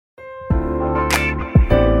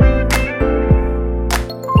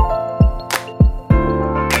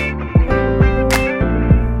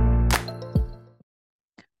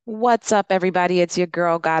What's up, everybody? It's your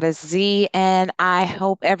girl, Goddess Z, and I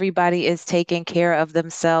hope everybody is taking care of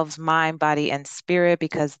themselves, mind, body, and spirit,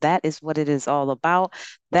 because that is what it is all about.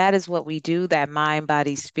 That is what we do, that mind,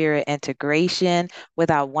 body, spirit integration.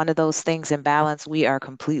 Without one of those things in balance, we are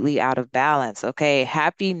completely out of balance. Okay.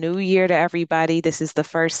 Happy New Year to everybody. This is the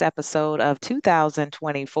first episode of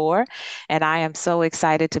 2024, and I am so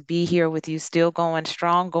excited to be here with you, still going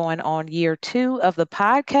strong, going on year two of the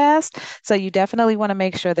podcast. So you definitely want to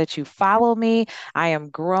make sure that you follow me. I am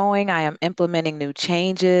growing. I am implementing new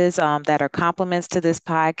changes that are complements to this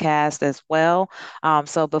podcast as well.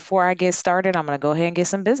 So before I get started, I'm going to go ahead and get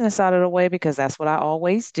some business out of the way because that's what I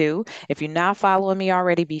always do. If you're not following me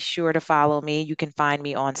already, be sure to follow me. You can find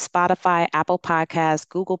me on Spotify, Apple Podcasts,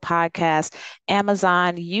 Google Podcasts,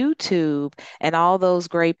 Amazon, YouTube, and all those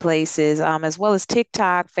great places, as well as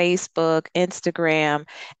TikTok, Facebook, Instagram.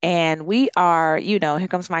 And we are, here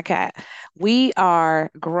comes my cat. We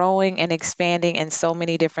are growing and expanding in so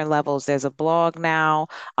many different levels. There's a blog now.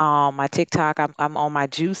 My TikTok, I'm on my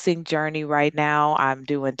juicing journey right now. I'm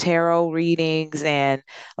doing tarot readings and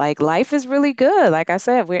like life is really good. Like I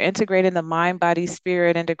said, we're integrating the mind, body,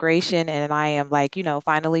 spirit integration. And I am like,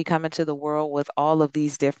 finally coming to the world with all of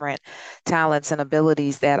these different talents and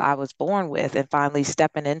abilities that I was born with and finally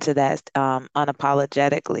stepping into that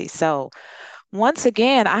unapologetically. So, once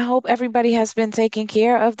again, I hope everybody has been taking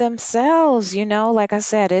care of themselves. Like I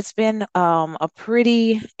said, it's been a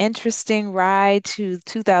pretty interesting ride to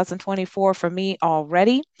 2024 for me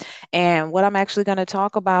already. And what I'm actually going to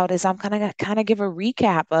talk about is I'm going to kind of give a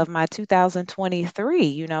recap of my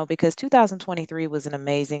 2023, because 2023 was an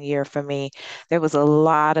amazing year for me. There was a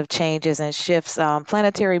lot of changes and shifts,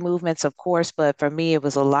 planetary movements, of course, but for me, it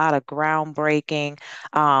was a lot of groundbreaking.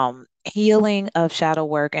 Healing of shadow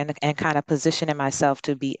work and kind of positioning myself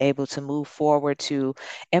to be able to move forward to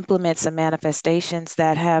implement some manifestations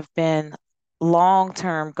that have been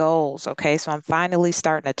long-term goals. Okay, so I'm finally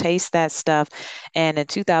starting to taste that stuff. And in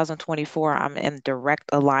 2024, I'm in direct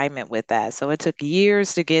alignment with that. So it took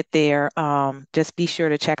years to get there. Just be sure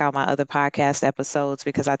to check out my other podcast episodes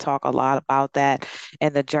because I talk a lot about that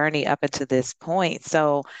and the journey up until this point.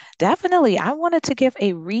 So definitely, I wanted to give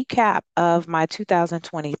a recap of my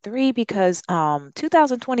 2023 because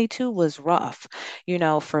 2022 was rough.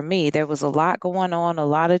 For me, there was a lot going on, a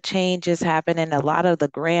lot of changes happening, a lot of the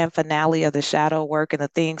grand finale of the shadow work and the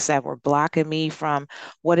things that were blocking me from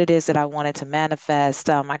what it is that I wanted to manifest.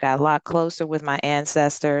 I got a lot closer with my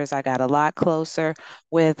ancestors. I got a lot closer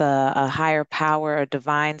with a higher power, a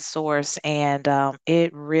divine source, and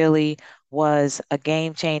it really was a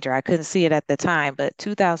game changer. I couldn't see it at the time, but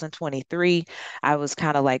 2023, I was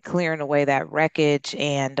kind of like clearing away that wreckage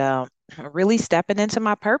and really stepping into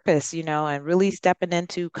my purpose, and really stepping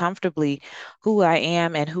into comfortably who I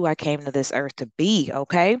am and who I came to this earth to be.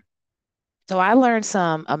 Okay. So I learned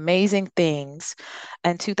some amazing things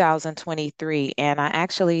in 2023, and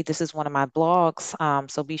this is one of my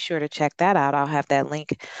blogs. So be sure to check that out. I'll have that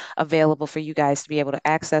link available for you guys to be able to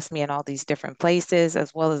access me in all these different places,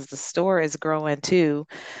 as well as the store is growing too.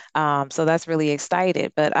 So that's really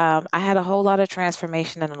excited. But I had a whole lot of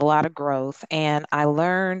transformation and a lot of growth, and I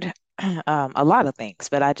learned a lot of things,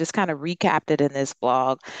 but I just kind of recapped it in this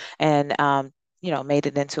blog and made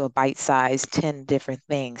it into a bite-sized 10 different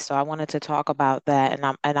things. So I wanted to talk about that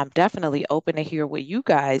and I'm definitely open to hear what you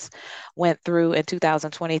guys went through in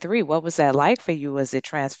 2023. What was that like for you? Was it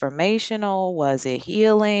transformational? Was it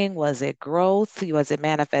healing? Was it growth? Was it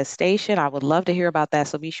manifestation? I would love to hear about that.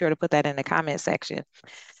 So be sure to put that in the comment section.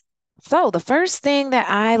 So the first thing that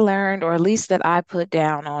I learned, or at least that I put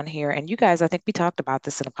down on here, and you guys, I think we talked about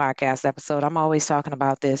this in a podcast episode. I'm always talking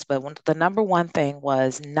about this, but the number one thing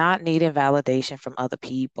was not needing validation from other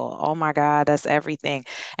people. Oh my God, that's everything.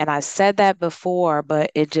 And I said that before, but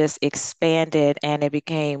it just expanded and it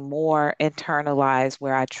became more internalized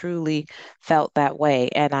where I truly felt that way.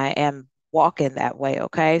 And I am walking that way.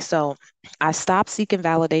 Okay. So I stopped seeking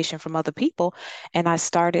validation from other people and I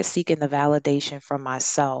started seeking the validation from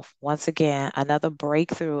myself. Once again, another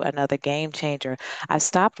breakthrough, another game changer. I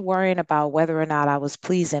stopped worrying about whether or not I was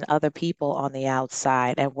pleasing other people on the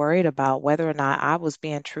outside and worried about whether or not I was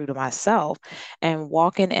being true to myself and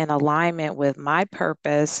walking in alignment with my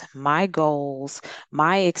purpose, my goals,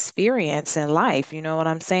 my experience in life. You know what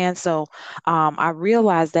I'm saying? So I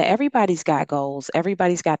realized that everybody's got goals,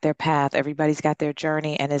 everybody's got their path, everybody's got their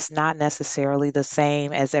journey, and it's not necessarily the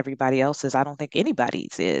same as everybody else's. I don't think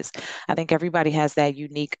anybody's is. I think everybody has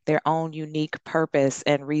their own unique purpose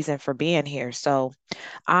and reason for being here. So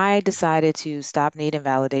I decided to stop needing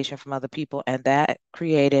validation from other people, and that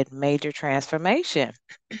created major transformation.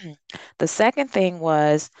 The second thing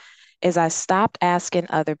was is I stopped asking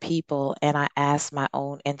other people and I asked my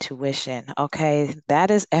own intuition. Okay,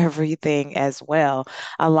 that is everything as well.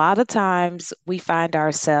 A lot of times we find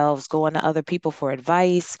ourselves going to other people for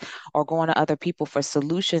advice or going to other people for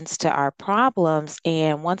solutions to our problems.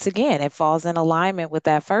 And once again, it falls in alignment with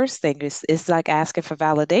that first thing. It's like asking for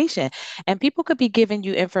validation. And people could be giving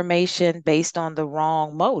you information based on the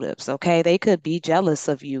wrong motives. Okay, they could be jealous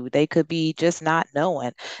of you, they could be just not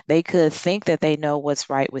knowing, they could think that they know what's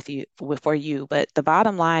right with you for you, but the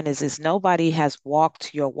bottom line is nobody has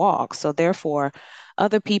walked your walk. So therefore,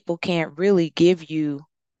 other people can't really give you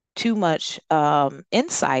too much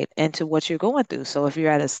insight into what you're going through. So if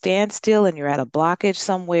you're at a standstill and you're at a blockage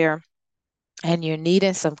somewhere and you're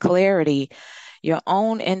needing some clarity, your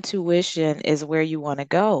own intuition is where you want to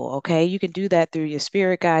go. Okay. You can do that through your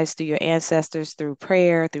spirit guides, through your ancestors, through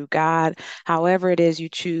prayer, through God, however it is you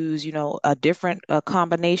choose, a different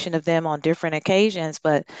combination of them on different occasions.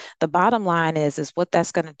 But the bottom line is what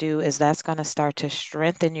that's going to do is that's going to start to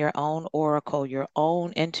strengthen your own oracle, your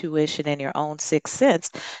own intuition, and your own sixth sense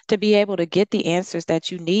to be able to get the answers that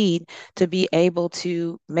you need to be able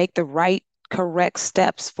to make the right correct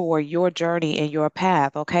steps for your journey and your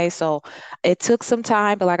path. Okay. So it took some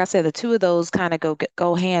time, but like I said, the two of those kind of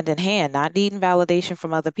go hand in hand, not needing validation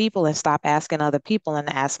from other people and stop asking other people and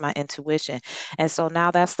ask my intuition. And so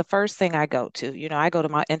now that's the first thing I go to. I go to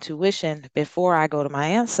my intuition before I go to my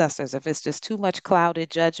ancestors. If it's just too much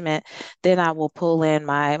clouded judgment, then I will pull in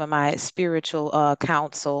my spiritual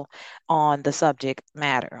counsel on the subject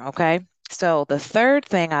matter. Okay. So the third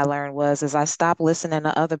thing I learned is I stopped listening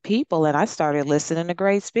to other people and I started listening to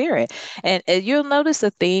Great Spirit. And you'll notice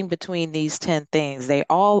a theme between these 10 things. They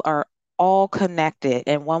all are all connected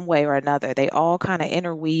in one way or another. They all kind of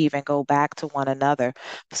interweave and go back to one another.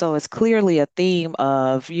 So it's clearly a theme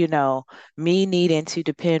of, me needing to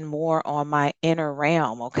depend more on my inner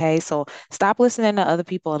realm. Okay. So stop listening to other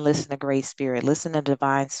people and listen to Great Spirit, listen to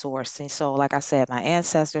Divine Source. And so, like I said, my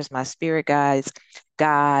ancestors, my spirit guides,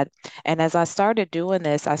 God. And as I started doing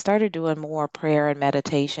this, I started doing more prayer and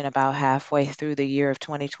meditation about halfway through the year of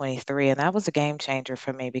 2023. And that was a game changer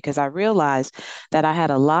for me because I realized that I had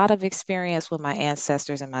a lot of experience with my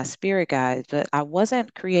ancestors and my spirit guides, but I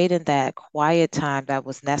wasn't creating that quiet time that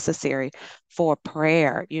was necessary for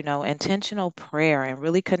prayer, intentional prayer and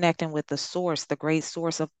really connecting with the source, the great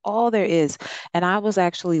source of all there is. And I was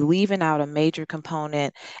actually leaving out a major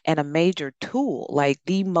component and a major tool, like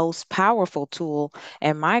the most powerful tool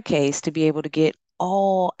in my case, to be able to get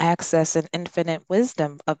all access and infinite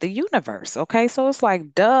wisdom of the universe. Okay. So it's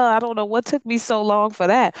like, duh, I don't know what took me so long for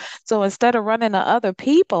that. So instead of running to other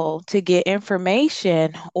people to get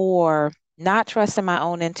information or not trusting my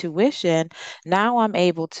own intuition, now I'm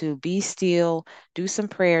able to be still, do some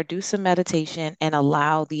prayer, do some meditation, and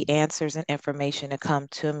allow the answers and information to come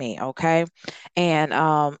to me. Okay. And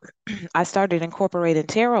I started incorporating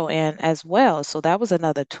tarot in as well. So that was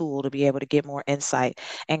another tool to be able to get more insight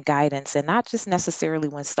and guidance, and not just necessarily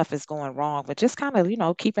when stuff is going wrong, but just kind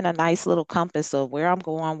of, keeping a nice little compass of where I'm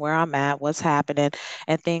going, where I'm at, what's happening,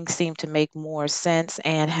 and things seem to make more sense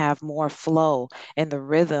and have more flow in the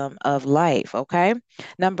rhythm of life. Okay.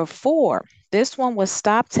 Number four. This one was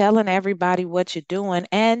stop telling everybody what you're doing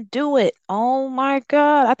and do it. Oh my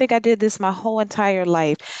God. I think I did this my whole entire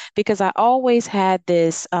life because I always had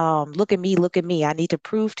this look at me, look at me. I need to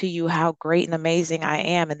prove to you how great and amazing I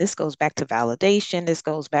am. And this goes back to validation. This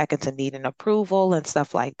goes back into needing approval and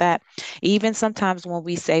stuff like that. Even sometimes when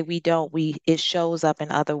we say we don't, it shows up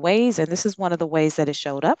in other ways. And this is one of the ways that it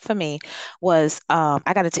showed up for me was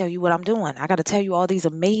I got to tell you what I'm doing. I got to tell you all these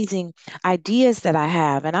amazing ideas that I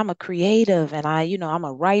have. And I'm a creative and I'm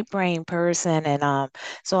a right brain person. And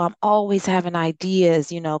so I'm always having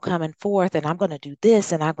ideas, coming forth, and I'm going to do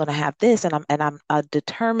this, and I'm going to have this, and I'm a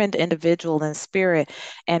determined individual in spirit,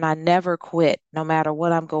 and I never quit, no matter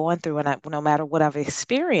what I'm going through, and no matter what I've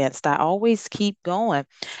experienced, I always keep going.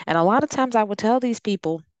 And a lot of times I would tell these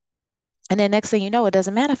people. And then next thing you know, it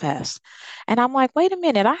doesn't manifest. And I'm like, wait a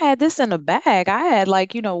minute, I had this in a bag. I had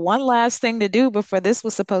like, one last thing to do before this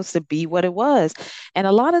was supposed to be what it was. And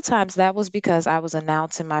a lot of times that was because I was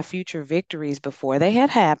announcing my future victories before they had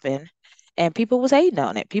happened. And people was hating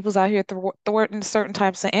on it. People's out here thwarting certain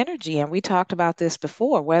types of energy. And we talked about this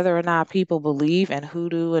before, whether or not people believe in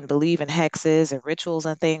hoodoo and believe in hexes and rituals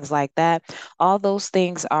and things like that. All those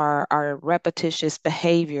things are repetitious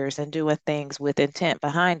behaviors and doing things with intent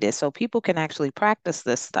behind it. So people can actually practice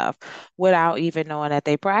this stuff without even knowing that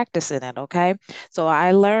they practicing it. Okay. So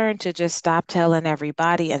I learned to just stop telling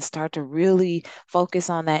everybody and start to really focus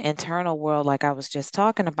on that internal world, like I was just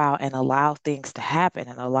talking about, and allow things to happen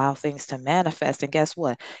and allow things to manifest. And guess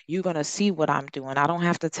what? You're going to see what I'm doing. I don't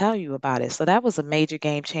have to tell you about it. So that was a major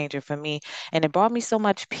game changer for me. And it brought me so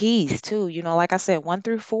much peace too. Like I said, 1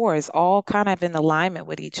 through 4 is all kind of in alignment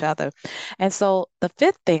with each other. And so the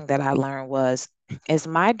fifth thing that I learned was, is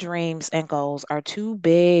my dreams and goals are too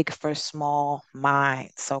big for small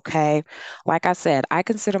minds. Okay. Like I said, I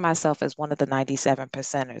consider myself as one of the 97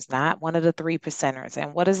 percenters, not one of the 3 percenters.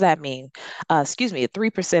 And what does that mean? Excuse me, a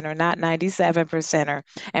 3 percenter, not 97 percenter.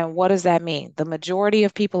 And what does that mean? The majority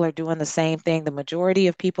of people are doing the same thing. The majority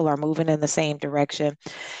of people are moving in the same direction.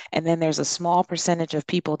 And then there's a small percentage of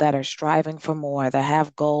people that are striving for more, that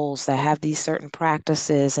have goals, that have these certain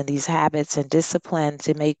practices and these habits and discipline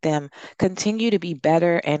to make them continue to be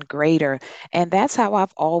better and greater. And that's how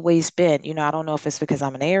I've always been. I don't know if it's because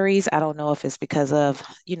I'm an Aries. I don't know if it's because of,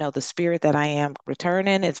 the spirit that I am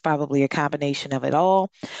returning. It's probably a combination of it all.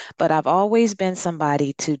 But I've always been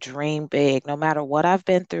somebody to dream big, no matter what I've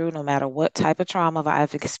been through, no matter what type of trauma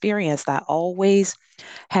I've experienced. I always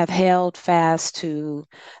have held fast to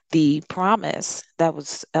the promise that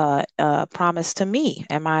was promised to me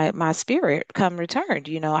and my spirit come returned.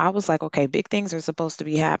 I was like, okay, big things are supposed to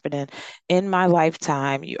be happening in my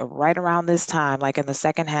lifetime, right around this time, like in the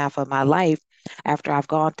second half of my life, after I've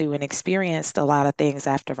gone through and experienced a lot of things,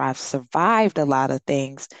 after I've survived a lot of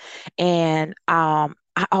things. And I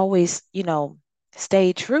always,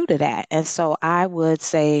 stayed true to that. And so I would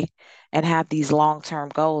say, and have these long-term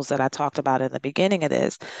goals that I talked about in the beginning of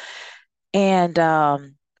this. And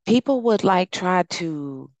people would like try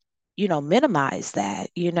to, minimize that.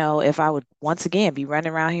 If I would once again be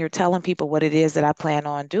running around here telling people what it is that I plan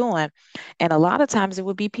on doing. And a lot of times it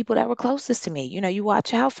would be people that were closest to me. You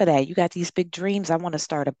watch out for that. You got these big dreams. I want to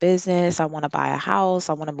start a business. I want to buy a house.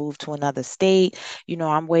 I want to move to another state.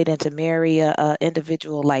 I'm waiting to marry a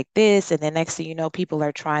individual like this. And then next thing you know, people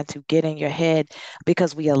are trying to get in your head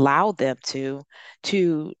because we allowed them to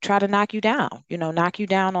try to knock you down, knock you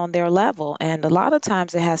down on their level. And a lot of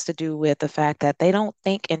times it has to do with the fact that they don't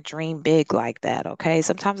think and dream big like that. Okay.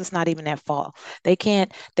 Sometimes it's not even their fault. They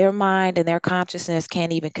can't, their mind and their consciousness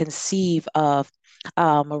can't even conceive of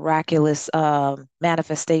miraculous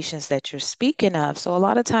manifestations that you're speaking of. So a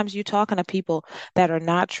lot of times you're talking to people that are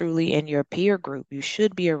not truly in your peer group. You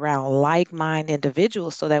should be around like-minded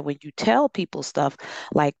individuals so that when you tell people stuff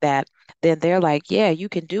like that, then they're like, yeah, you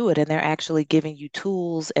can do it. And they're actually giving you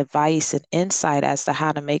tools, advice, and insight as to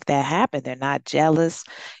how to make that happen. They're not jealous,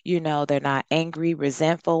 they're not angry,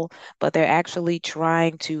 resentful, but they're actually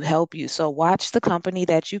trying to help you. So watch the company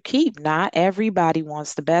that you keep. Not everybody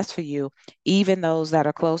wants the best for you, even those that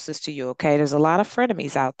are closest to you. Okay. There's a lot of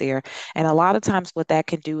frenemies out there. And a lot of times, what that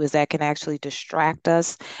can do is that can actually distract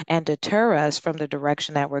us and deter us from the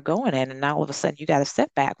direction that we're going in. And now all of a sudden, you got a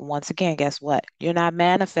setback. Once again, guess what? You're not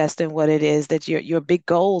manifesting what it is that your big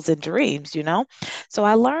goals and dreams. So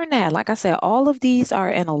I learned that, like I said, all of these are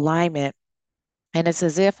in alignment. And it's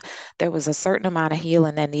as if there was a certain amount of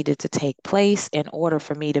healing that needed to take place in order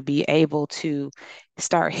for me to be able to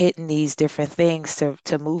start hitting these different things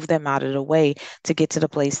to move them out of the way to get to the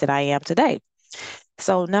place that I am today.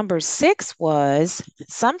 So number 6 was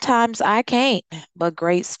sometimes I can't, but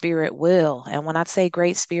great spirit will. And when I say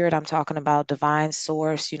great spirit, I'm talking about divine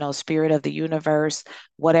source, spirit of the universe,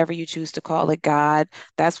 whatever you choose to call it, God.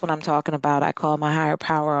 That's what I'm talking about. I call my higher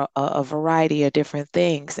power a variety of different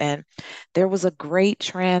things. And there was a great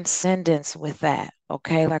transcendence with that.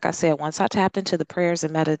 Okay. Like I said, once I tapped into the prayers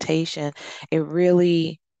and meditation, it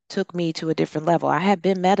really took me to a different level. I had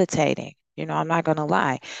been meditating. I'm not going to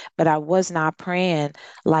lie, but I was not praying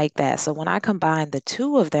like that. So when I combined the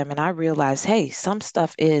two of them and I realized, hey, some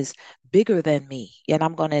stuff is bigger than me, and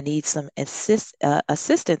I'm going to need some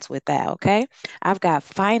assistance with that. Okay. I've got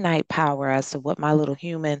finite power as to what my little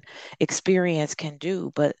human experience can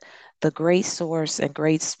do, but the great source and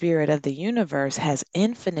great spirit of the universe has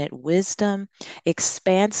infinite wisdom,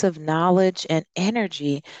 expansive knowledge, and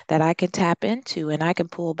energy that I can tap into and I can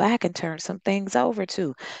pull back and turn some things over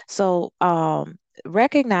to. So,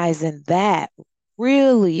 recognizing that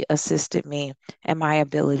really assisted me in my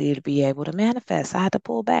ability to be able to manifest. I had to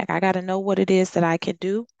pull back. I got to know what it is that I can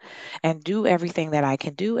do and do everything that I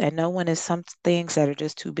can do. And know when there's some things that are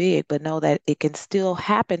just too big, but know that it can still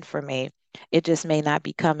happen for me. It just may not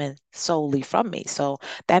be coming solely from me. So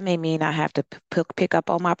that may mean I have to pick up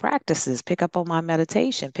on my practices, pick up on my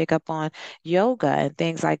meditation, pick up on yoga and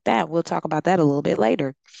things like that. We'll talk about that a little bit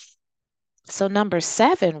later. So number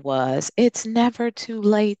seven was it's never too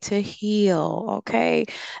late to heal. Okay.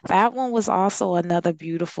 That one was also another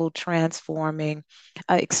beautiful transforming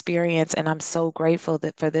experience. And I'm so grateful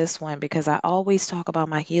that for this one because I always talk about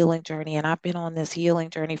my healing journey. And I've been on this healing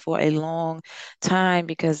journey for a long time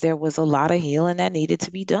because there was a lot of healing that needed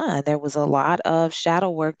to be done. There was a lot of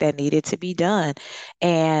shadow work that needed to be done.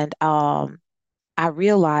 And I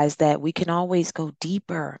realized that we can always go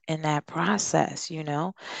deeper in that process,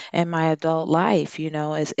 in my adult life,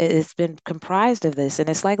 it's been comprised of this and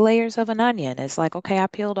it's like layers of an onion. It's like, okay, I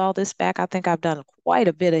peeled all this back. I think I've done quite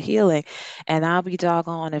a bit of healing and I'll be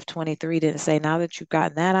doggone if 23 didn't say, now that you've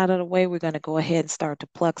gotten that out of the way, we're going to go ahead and start to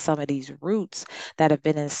pluck some of these roots that have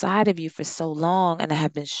been inside of you for so long and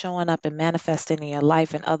have been showing up and manifesting in your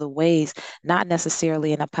life in other ways, not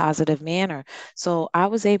necessarily in a positive manner. So I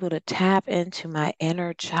was able to tap into my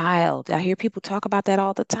inner child. I hear people talk about that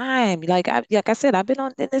all the time. Like I said, I've been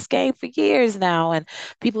on in this game for years now, and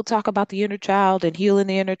people talk about the inner child and healing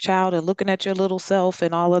the inner child and looking at your little self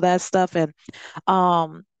and all of that stuff. And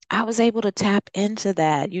I was able to tap into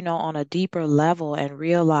that, on a deeper level and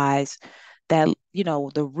realize that,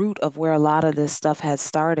 the root of where a lot of this stuff had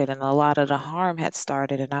started and a lot of the harm had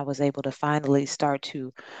started. And I was able to finally start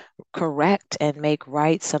to correct and make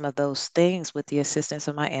right some of those things with the assistance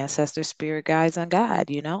of my ancestors, spirit guides, and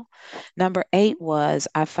God. Number eight was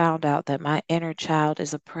I found out that my inner child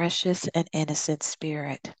is a precious and innocent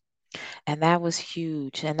spirit. And that was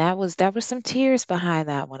huge. And that was some tears behind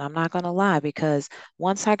that one. I'm not going to lie, because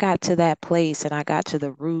once I got to that place and I got to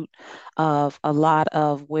the root of a lot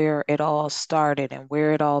of where it all started and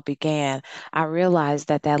where it all began, I realized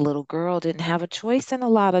that that little girl didn't have a choice in a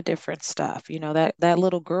lot of different stuff. That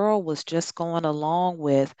little girl was just going along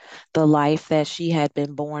with the life that she had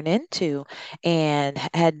been born into and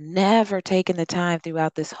had never taken the time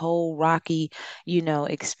throughout this whole rocky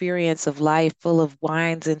experience of life full of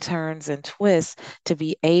winds and turns and twists to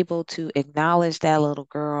be able to acknowledge that little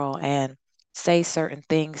girl and say certain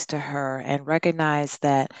things to her and recognize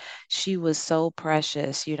that she was so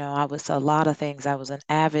precious. I was a lot of things. I was an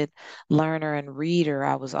avid learner and reader.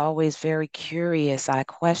 I was always very curious. I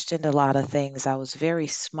questioned a lot of things. I was very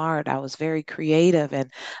smart. I was very creative.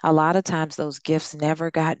 And a lot of times those gifts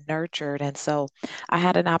never got nurtured. And so I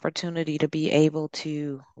had an opportunity to be able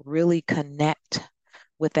to really connect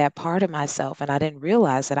with that part of myself. And I didn't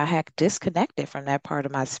realize that I had disconnected from that part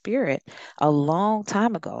of my spirit a long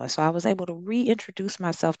time ago. And so I was able to reintroduce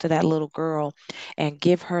myself to that little girl and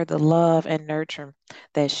give her the love and nurture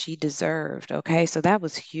that she deserved. Okay. So that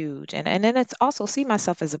was huge. And then it's also see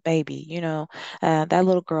myself as a baby, that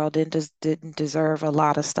little girl didn't deserve a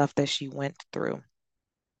lot of stuff that she went through,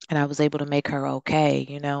 and I was able to make her okay,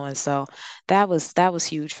 and so that was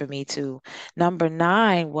huge for me too. Number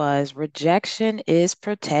nine was rejection is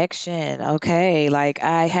protection. Okay, like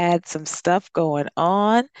I had some stuff going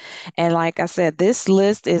on, and like I said, this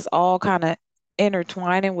list is all kind of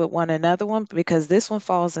intertwining with one another one because this one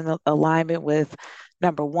falls in alignment with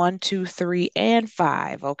number one, two, three, and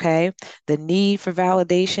five. Okay, the need for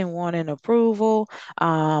validation, wanting approval,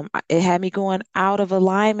 it had me going out of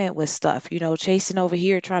alignment with stuff, chasing over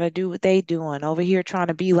here, trying to do what they doing, over here trying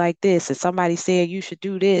to be like this, and somebody said you should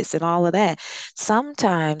do this and all of that.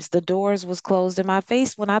 Sometimes the doors was closed in my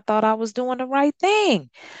face when I thought I was doing the right thing.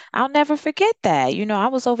 I'll never forget that. I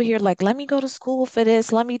was over here like, let me go to school for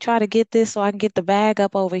this. Let me try to get this so I can get the bag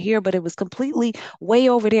up over here. But it was completely way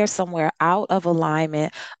over there somewhere out of alignment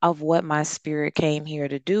of what my spirit came here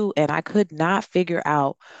to do. And I could not figure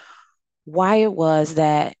out why it was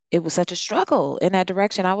that it was such a struggle in that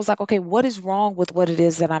direction. I was like, okay, what is wrong with what it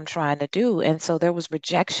is that I'm trying to do? And so there was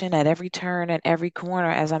rejection at every turn and every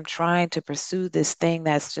corner as I'm trying to pursue this thing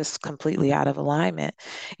that's just completely out of alignment.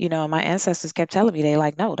 My ancestors kept telling me, they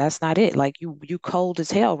like, no, that's not it. Like you cold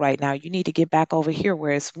as hell right now. You need to get back over here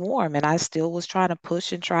where it's warm. And I still was trying to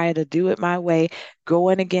push and try to do it my way,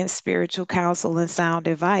 going against spiritual counsel and sound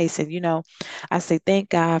advice. And I say, thank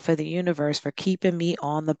God for the universe for keeping me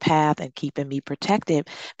on the path and keeping me protected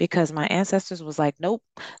because my ancestors was like, nope,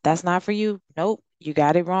 that's not for you. Nope, you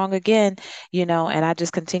got it wrong again, and I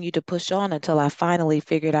just continued to push on until I finally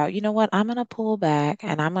figured out, you know what, I'm going to pull back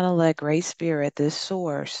and I'm going to let Great Spirit, this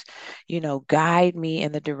source, guide me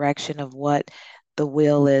in the direction of what the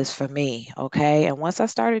will is for me. Okay. And once I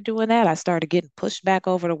started doing that, I started getting pushed back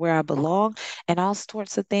over to where I belong, and all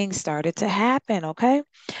sorts of things started to happen. Okay.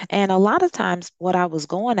 And a lot of times, what I was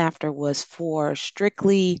going after was for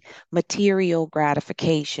strictly material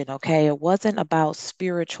gratification. Okay. It wasn't about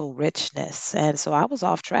spiritual richness. And so I was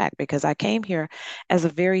off track because I came here as a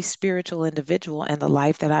very spiritual individual, and the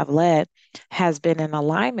life that I've led has been in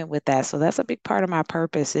alignment with that. So that's a big part of my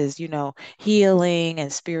purpose is, healing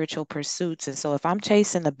and spiritual pursuits. And so if I'm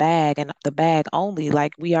chasing the bag and the bag only,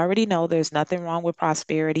 like we already know, there's nothing wrong with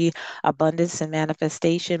prosperity, abundance, and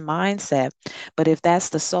manifestation mindset. But if that's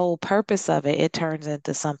the sole purpose of it, it turns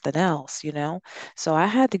into something else. So I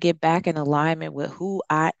had to get back in alignment with who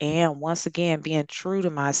I am, once again, being true to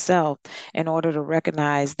myself in order to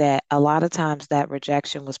recognize that a lot of times that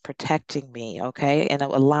rejection was protecting me, okay, and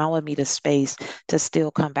allowing me the space to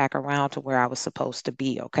still come back around to where I was supposed to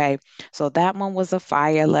be, okay. So that one was a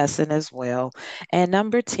fire lesson as well. And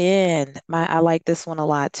number 10, I like this one a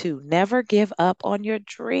lot too. Never give up on your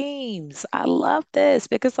dreams. I love this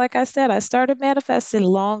because, like I said, I started manifesting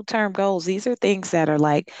long-term goals. These are things that are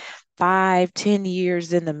like 5, 10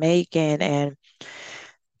 years in the making. And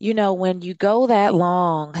when you go that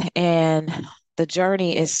long and the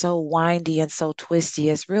journey is so windy and so twisty,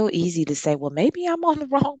 it's real easy to say, well, maybe I'm on the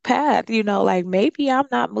wrong path, like maybe I'm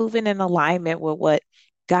not moving in alignment with what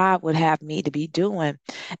God would have me to be doing.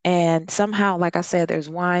 And somehow, like I said, there's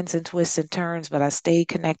winds and twists and turns, but I stayed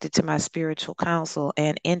connected to my spiritual counsel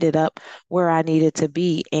and ended up where I needed to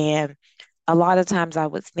be. And a lot of times I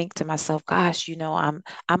would think to myself, gosh,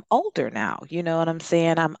 I'm older now. You know what I'm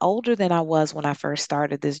saying? I'm older than I was when I first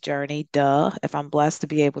started this journey. Duh, if I'm blessed to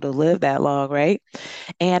be able to live that long, right?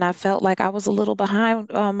 And I felt like I was a little behind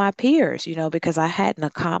my peers, because I hadn't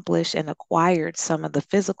accomplished and acquired some of the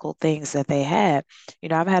physical things that they had.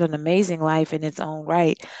 I've had an amazing life in its own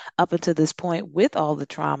right up until this point with all the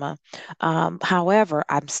trauma. However,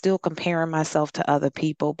 I'm still comparing myself to other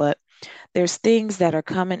people, but there's things that are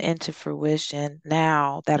coming into fruition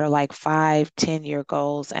now that are like 5, 10 year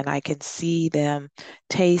goals, and I can see them,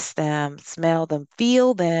 taste them, smell them,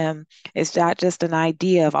 feel them. It's not just an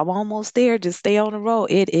idea of I'm almost there, just stay on the road.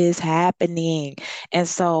 It is happening. And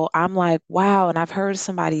so I'm like, wow. And I've heard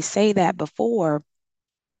somebody say that before.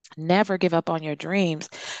 Never give up on your dreams,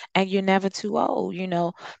 and you're never too old.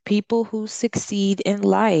 People who succeed in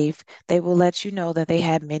life, they will let you know that they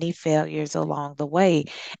had many failures along the way.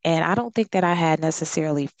 And I don't think that I had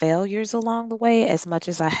necessarily failures along the way as much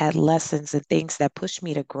as I had lessons and things that pushed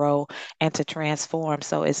me to grow and to transform.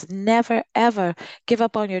 So it's never, ever give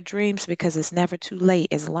up on your dreams because it's never too late.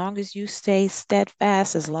 As long as you stay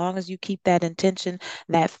steadfast, as long as you keep that intention,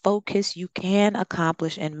 that focus, you can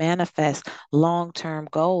accomplish and manifest long-term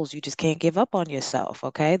goals. You just can't give up on yourself,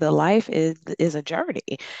 okay? The life is a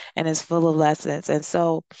journey and it's full of lessons. And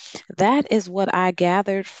so that is what I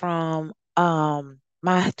gathered from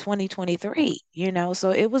my 2023. So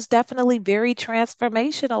it was definitely very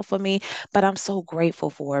transformational for me, but I'm so grateful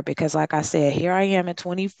for it because like I said, here I am at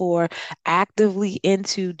 24, actively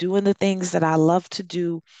into doing the things that I love to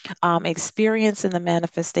do, experiencing the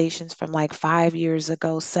manifestations from like 5 years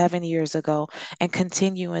ago, 7 years ago, and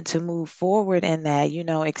continuing to move forward in that,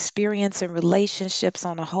 experiencing relationships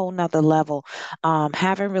on a whole nother level,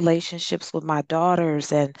 having relationships with my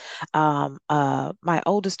daughters. And my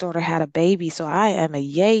oldest daughter had a baby, so I am a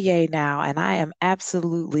yay yay now, and I am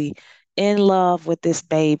absolutely in love with this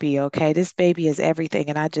baby. Okay, this baby is everything,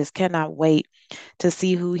 and I just cannot wait to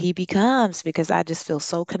see who he becomes because I just feel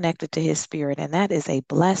so connected to his spirit. And that is a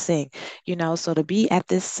blessing. So to be at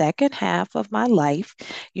this second half of my life,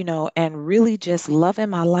 and really just loving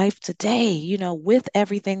my life today, with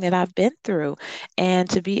everything that I've been through, and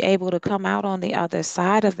to be able to come out on the other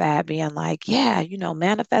side of that, being like, yeah,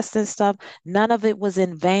 manifesting stuff, none of it was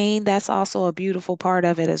in vain. That's also a beautiful part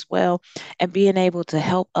of it as well. And being able to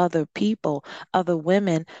help other people, other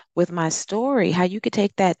women with my story, how you could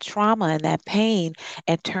take that trauma and that pain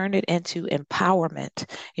and turn it into empowerment.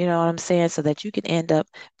 You know what I'm saying? So that you can end up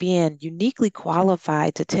being uniquely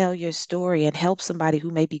qualified to tell your story and help somebody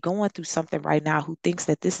who may be going through something right now who thinks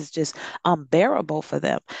that this is just unbearable for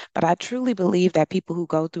them. But I truly believe that people who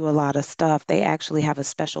go through a lot of stuff, they actually have a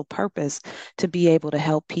special purpose to be able to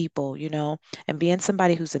help people, and being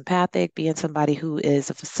somebody who's empathic, being somebody who is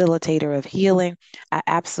a facilitator of healing. I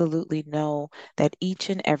absolutely absolutely know that each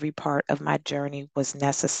and every part of my journey was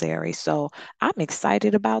necessary. So I'm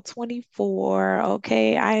excited about 24.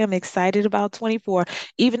 Okay. I am excited about 24,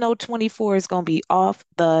 even though 24 is going to be off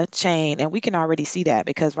the chain. And we can already see that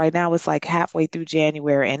because right now it's like halfway through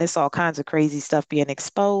January and it's all kinds of crazy stuff being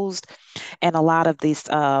exposed, and a lot of these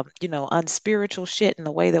unspiritual shit and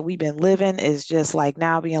the way that we've been living is just like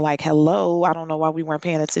now being like, hello, I don't know why we weren't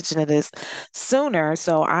paying attention to this sooner.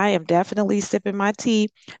 So I am definitely sipping my tea,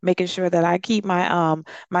 making sure that I keep my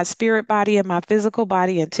spirit body and my physical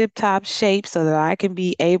body in tip top shape so that I can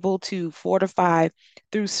be able to fortify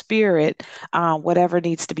through spirit whatever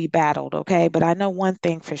needs to be battled. Okay, but I know one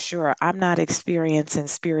thing for sure, I'm not experiencing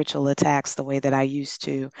spiritual attacks the way that I used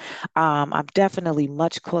to. I'm definitely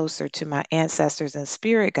much closer to my ancestors and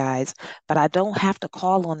spirit guides, but I don't have to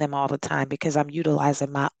call on them all the time because I'm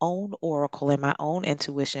utilizing my own oracle and my own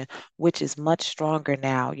intuition, which is much stronger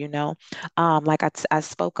now. Like I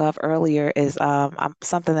spoke of earlier, is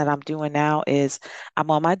something that I'm doing now is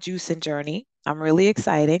I'm on my juicing journey. I'm really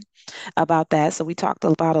excited about that. So we talked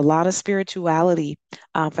about a lot of spirituality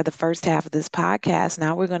for the first half of this podcast.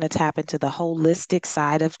 Now we're going to tap into the holistic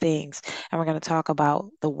side of things, and we're going to talk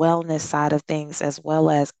about the wellness side of things, as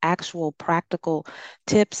well as actual practical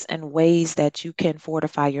tips and ways that you can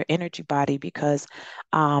fortify your energy body. Because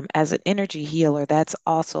as an energy healer, that's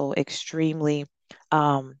also extremely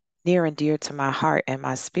near and dear to my heart and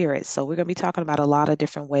my spirit. So we're going to be talking about a lot of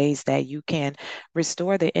different ways that you can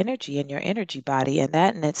restore the energy in your energy body. And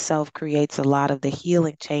that in itself creates a lot of the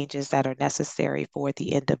healing changes that are necessary for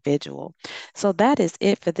the individual. So that is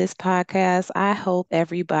it for this podcast. I hope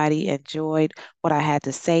everybody enjoyed what I had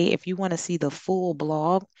to say. If you want to see the full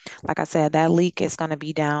blog, like I said, that link is going to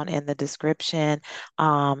be down in the description.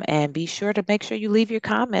 And be sure to make sure you leave your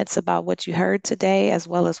comments about what you heard today as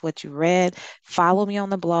well as what you read. Follow me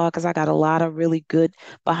on the blog because I got a lot of really good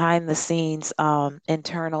behind the scenes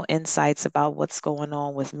internal insights about what's going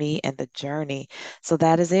on with me and the journey. So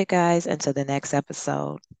that is it, guys. Until the next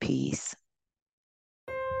episode. Peace.